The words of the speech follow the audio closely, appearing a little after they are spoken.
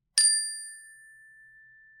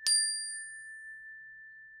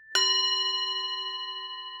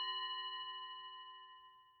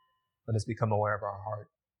Let us become aware of our heart.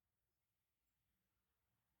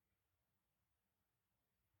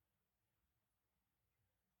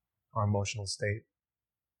 Our emotional state.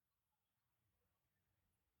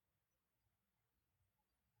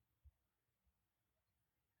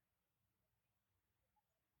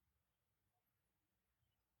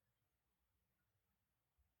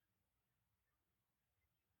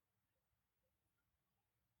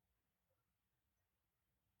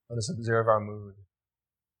 Let us observe our mood.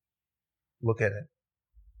 Look at it.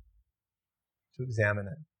 To examine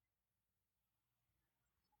it.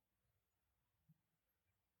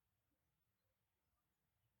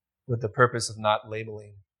 With the purpose of not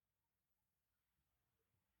labeling.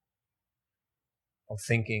 Of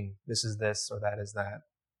thinking this is this or that is that.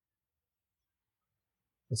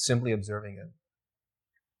 But simply observing it.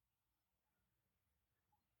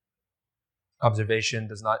 Observation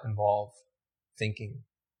does not involve thinking,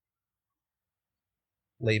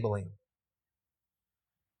 labeling,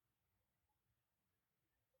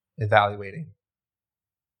 evaluating,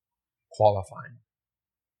 qualifying.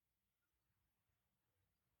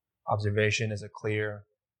 Observation is a clear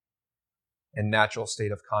and natural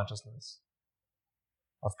state of consciousness,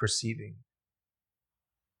 of perceiving,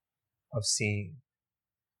 of seeing.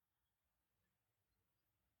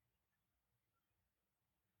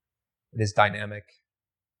 It is dynamic,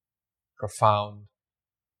 profound,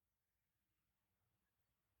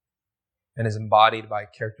 and is embodied by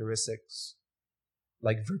characteristics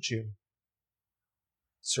like virtue,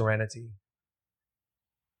 serenity,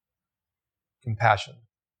 compassion,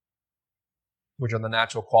 which are the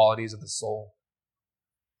natural qualities of the soul,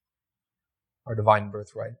 our divine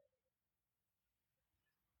birthright.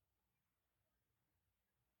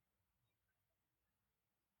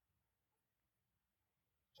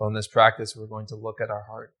 So in this practice, we're going to look at our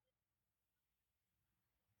heart,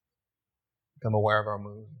 become aware of our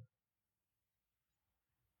mood,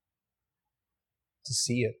 to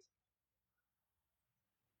see it,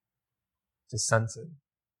 to sense it.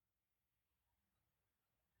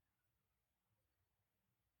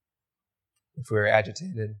 If we're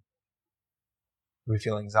agitated, we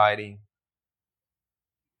feel anxiety,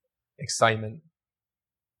 excitement,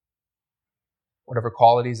 whatever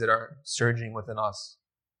qualities that are surging within us,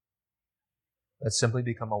 let's simply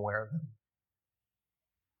become aware of them.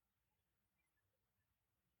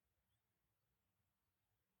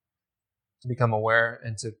 To become aware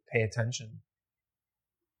and to pay attention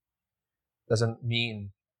doesn't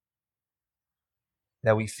mean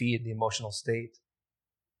that we feed the emotional state,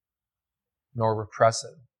 nor repress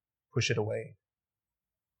it, push it away.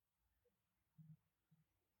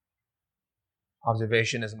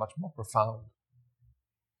 Observation is much more profound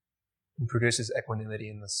and produces equanimity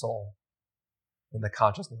in the soul, in the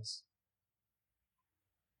consciousness.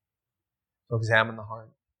 So examine the heart.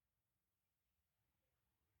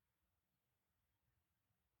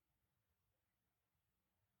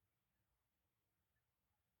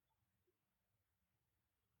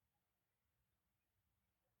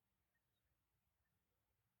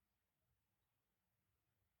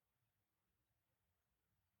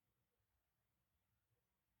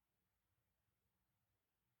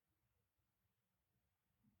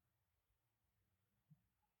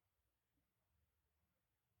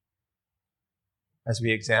 As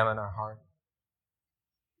we examine our heart,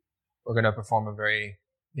 we're going to perform a very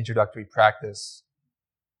introductory practice,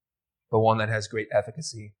 but one that has great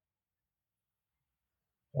efficacy,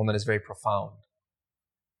 one that is very profound.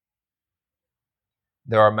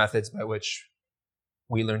 There are methods by which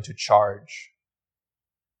we learn to charge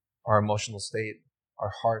our emotional state,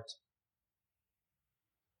 our heart,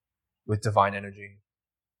 with divine energy.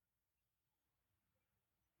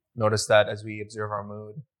 Notice that as we observe our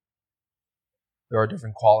mood, there are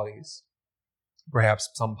different qualities, perhaps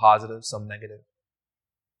some positive, some negative,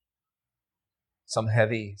 some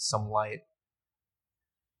heavy, some light.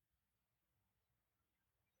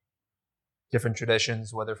 Different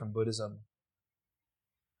traditions, whether from Buddhism,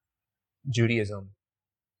 Judaism,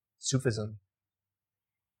 Sufism,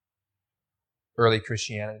 early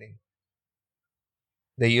Christianity,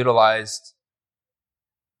 they utilized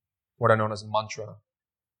what are known as mantra,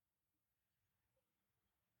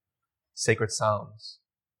 sacred sounds,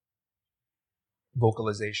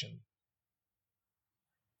 vocalization,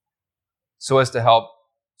 so as to help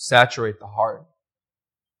saturate the heart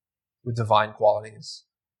with divine qualities.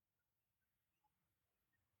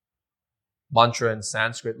 Mantra in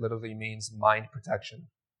Sanskrit literally means mind protection,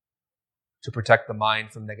 to protect the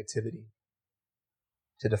mind from negativity,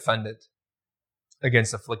 to defend it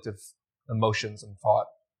against afflictive emotions and thought.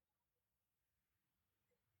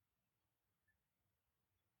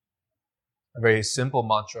 A very simple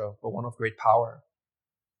mantra, but one of great power.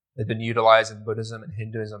 It's been utilized in Buddhism and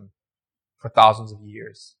Hinduism for thousands of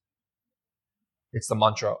years. It's the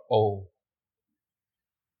mantra O.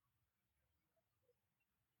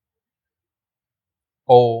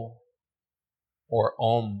 O, or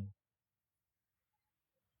Om,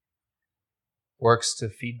 works to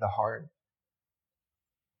feed the heart,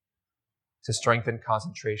 to strengthen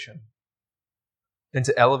concentration, and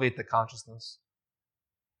to elevate the consciousness,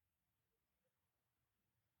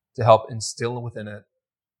 to help instill within it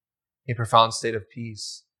a profound state of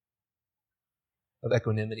peace, of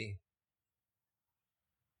equanimity,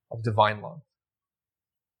 of divine love,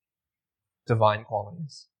 divine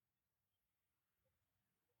qualities.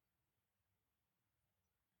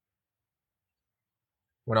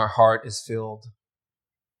 When our heart is filled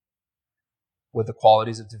with the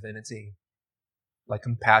qualities of divinity, like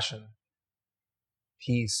compassion,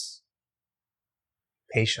 peace,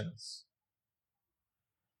 patience,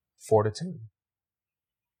 fortitude,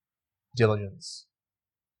 diligence,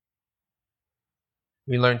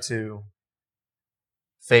 we learn to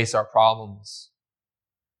face our problems,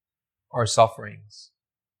 our sufferings,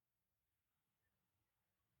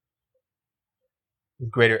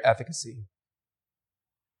 with greater efficacy.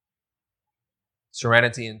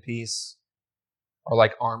 Serenity and peace are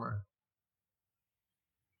like armor.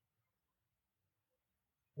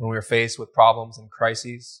 When we are faced with problems and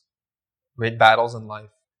crises, great battles in life,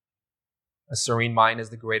 a serene mind is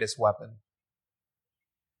the greatest weapon.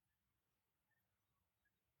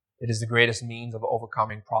 It is the greatest means of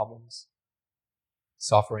overcoming problems,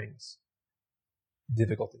 sufferings,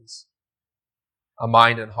 difficulties. A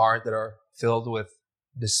mind and heart that are filled with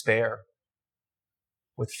despair,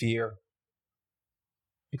 with fear,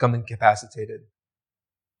 become incapacitated.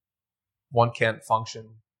 One can't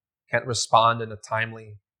function, can't respond in a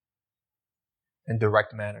timely and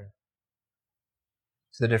direct manner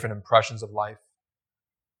to the different impressions of life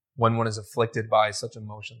when one is afflicted by such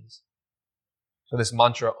emotions. So this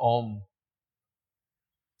mantra, Om,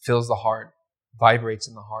 fills the heart, vibrates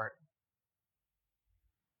in the heart.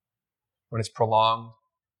 When it's prolonged,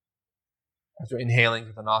 after inhaling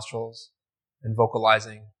through the nostrils and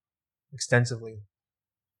vocalizing extensively,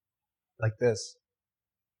 like this.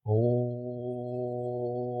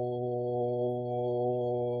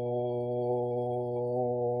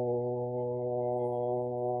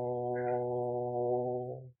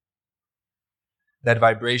 That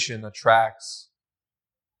vibration attracts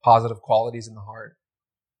positive qualities in the heart,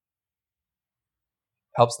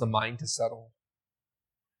 helps the mind to settle,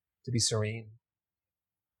 to be serene.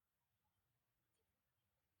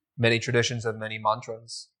 Many traditions have many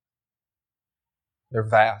mantras. They're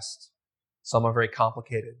vast. Some are very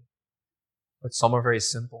complicated, but some are very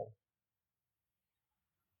simple.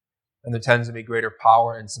 And there tends to be greater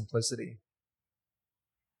power in simplicity.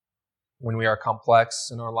 When we are complex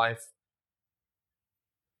in our life,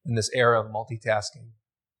 in this era of multitasking,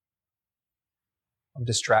 of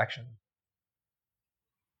distraction,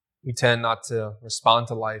 we tend not to respond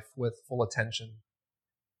to life with full attention,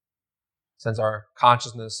 since our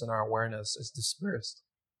consciousness and our awareness is dispersed.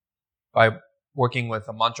 By working with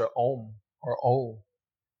a mantra Om or O,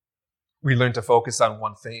 we learn to focus on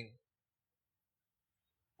one thing,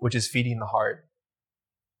 which is feeding the heart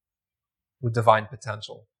with divine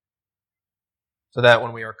potential. So that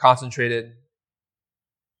when we are concentrated,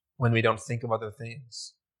 when we don't think of other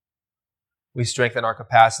things, we strengthen our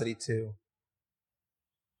capacity to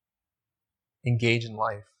engage in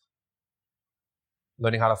life,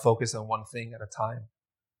 learning how to focus on one thing at a time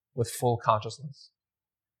with full consciousness,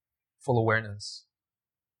 full awareness.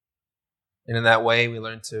 And in that way, we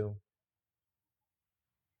learn to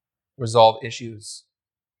resolve issues,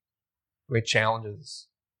 great challenges,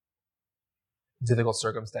 difficult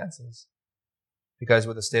circumstances. Because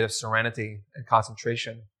with a state of serenity and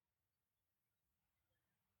concentration,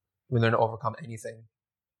 we learn to overcome anything.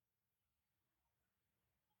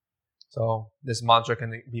 So this mantra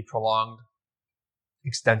can be prolonged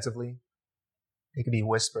extensively. It can be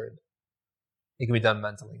whispered. It can be done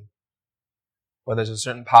mentally. But there's a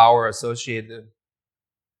certain power associated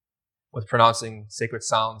with pronouncing sacred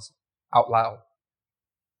sounds out loud,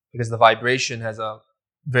 because the vibration has a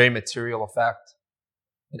very material effect,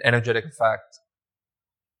 an energetic effect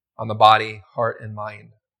on the body, heart, and mind.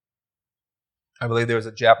 I believe there was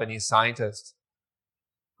a Japanese scientist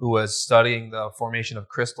who was studying the formation of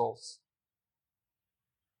crystals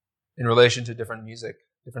in relation to different music,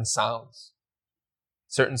 different sounds.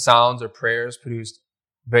 Certain sounds or prayers produced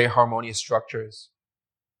very harmonious structures,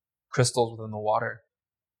 crystals within the water.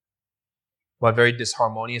 But very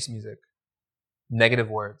disharmonious music, negative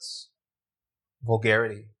words,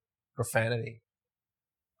 vulgarity, profanity,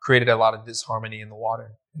 created a lot of disharmony in the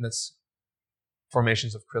water, in its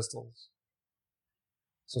formations of crystals.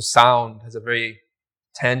 So sound has a very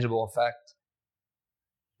tangible effect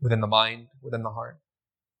within the mind, within the heart.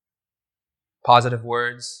 Positive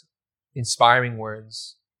words, inspiring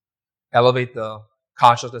words, elevate the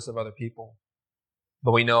consciousness of other people.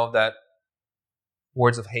 But we know that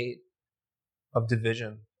words of hate, of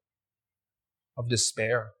division, of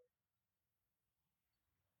despair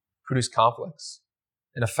produce conflicts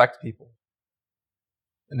and affect people.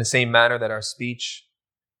 In the same manner that our speech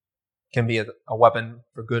can be a weapon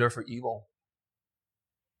for good or for evil.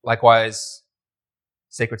 Likewise,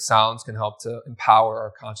 sacred sounds can help to empower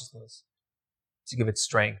our consciousness, to give it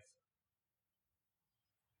strength.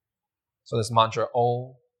 So this mantra,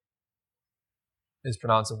 Om, is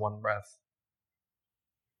pronounced in one breath.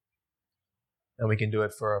 And we can do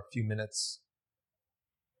it for a few minutes.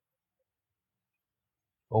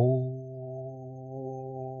 Om.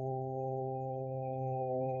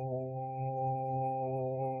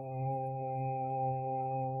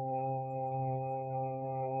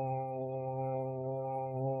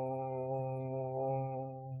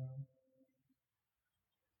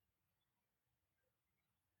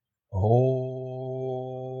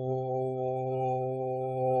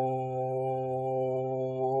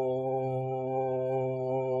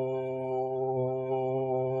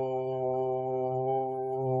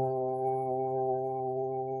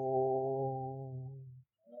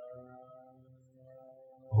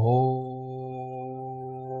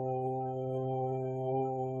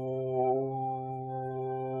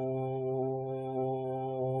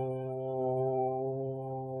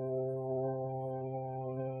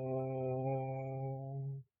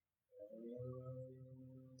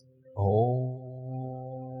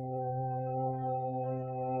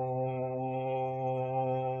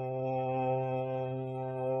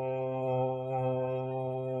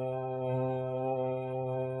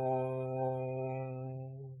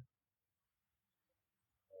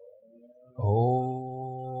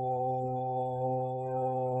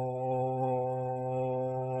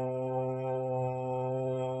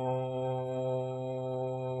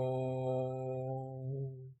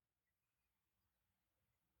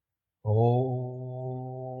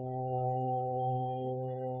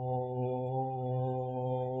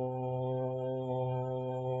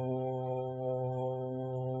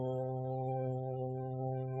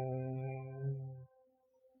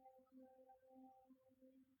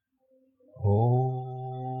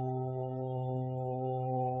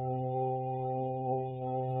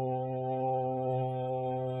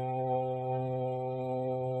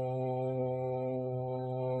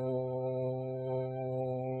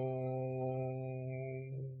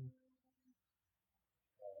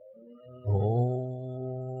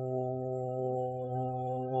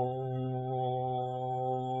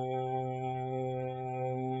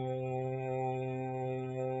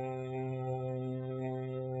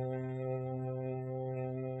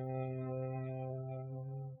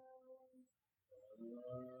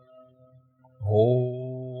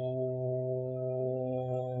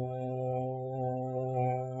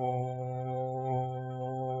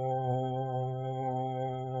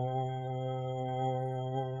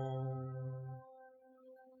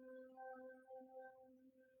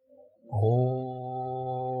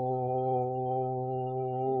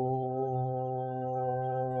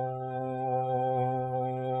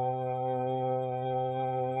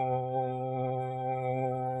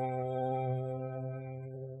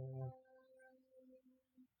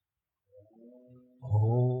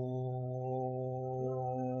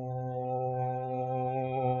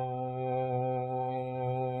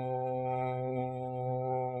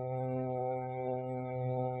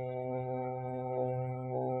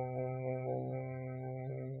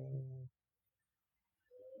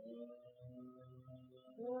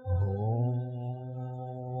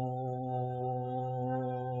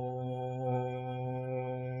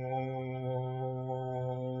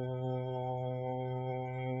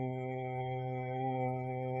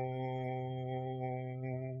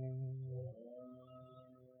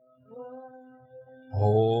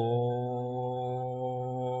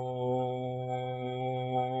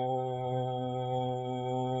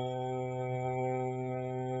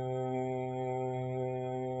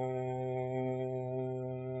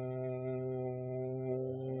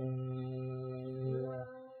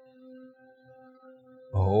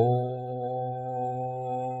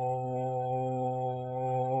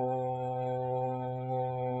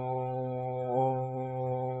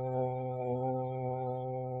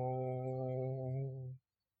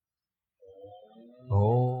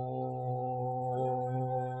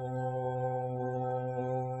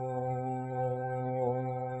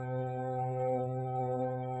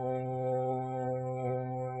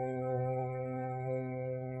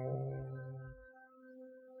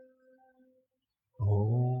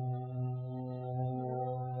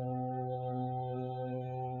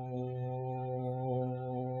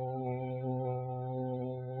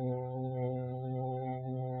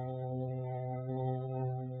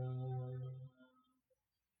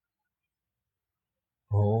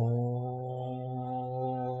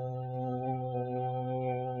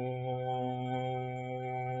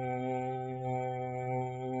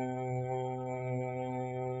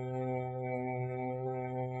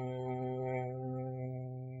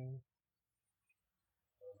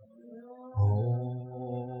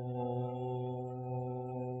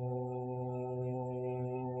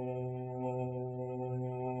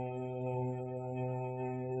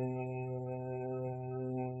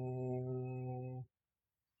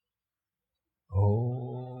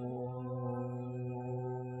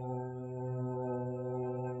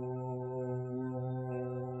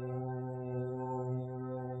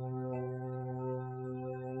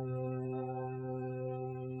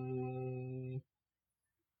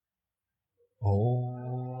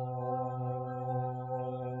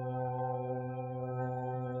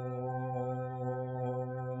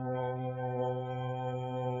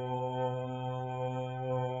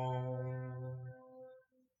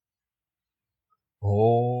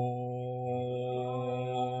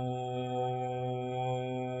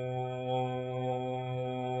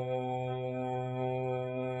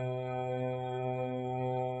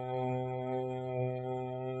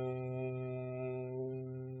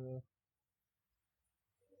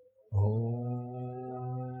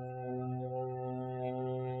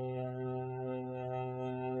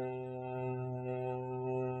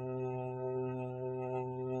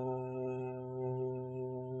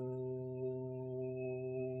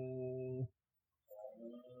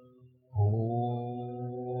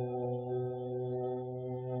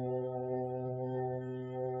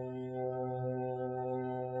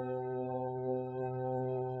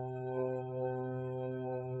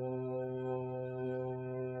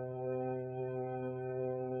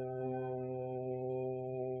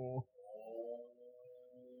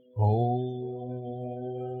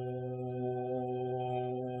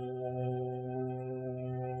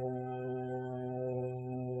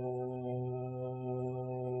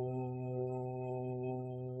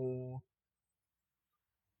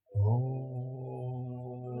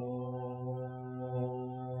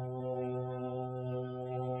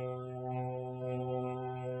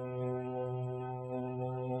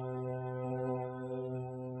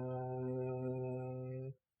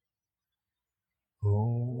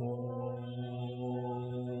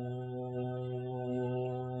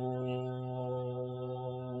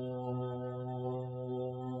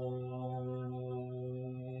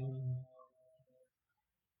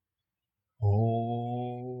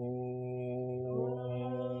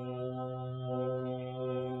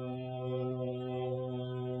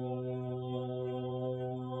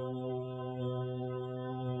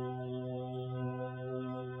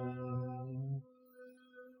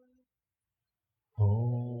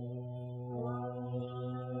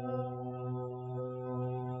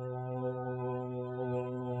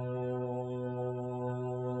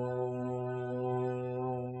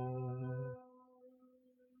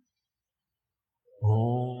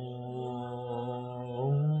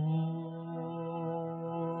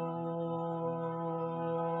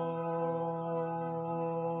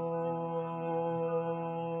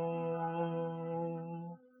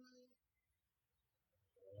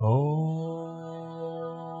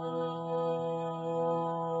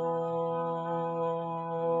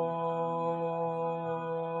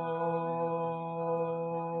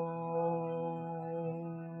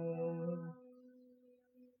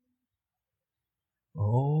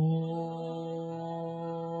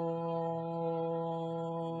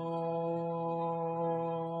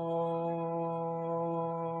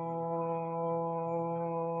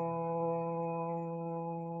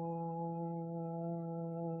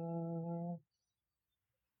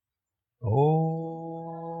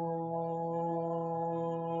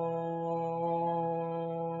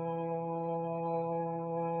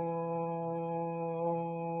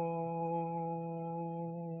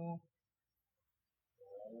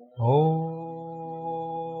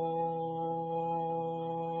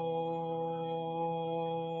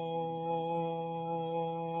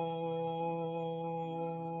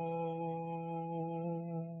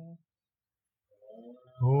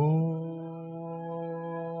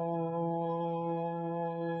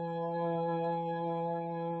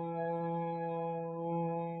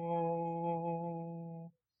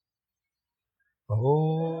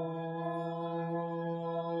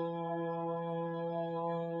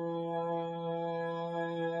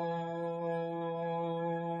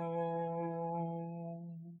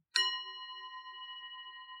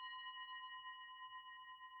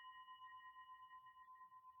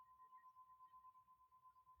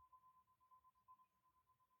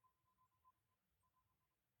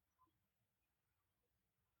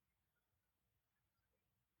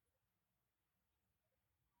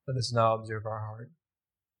 Let us now observe our heart.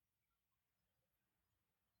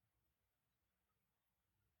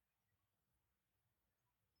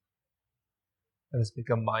 Let us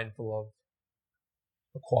become mindful of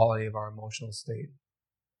the quality of our emotional state,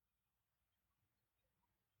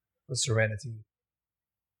 the serenity,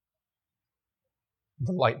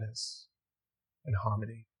 the lightness, and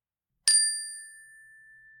harmony.